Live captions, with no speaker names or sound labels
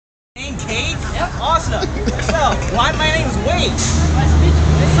Name Kade? Yep. Awesome. So, my name is Wade. Nice to meet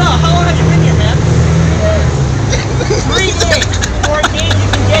you. So, how long have you been here, man? 3 days. For a game you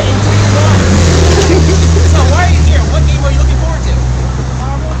can get in 2 months. So, why are you here? What game are you looking forward to?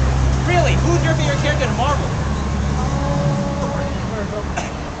 Marvel? Really? Who's your favorite character in Marvel?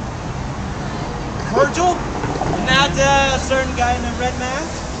 Virgil? Not a certain guy in a red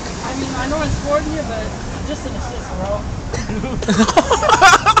mask? I mean, I know I'm supporting you, but just an assist, bro.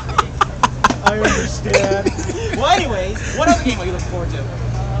 I understand. Well, anyways, what other game are you looking forward to?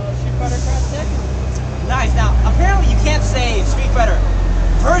 Street Fighter Cross Tekken. Nice. Now, apparently you can't say Street Fighter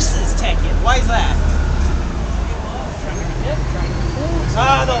versus Tekken. Why is that?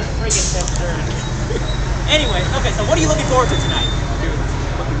 Ah, those freaking hipsters. Anyway, okay, so what are you looking forward to tonight?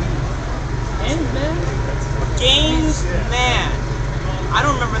 Games, man. Games, man. I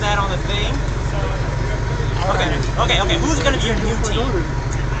don't remember that on the thing. Okay. Who's gonna be your new team?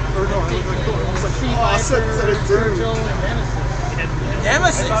 Street Fighter, Virgil, and Nemesis.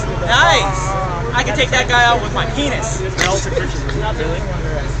 Nemesis. Nice. I can take that guy out with my penis.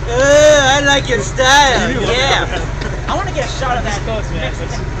 I like your style. Yeah. I want to get a shot of that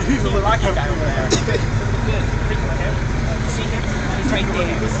Rocky guy over there. See him? He's right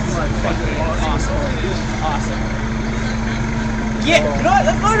there. Awesome. Yeah, you know what?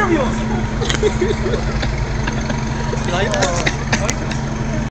 Let's go interview him. You like that?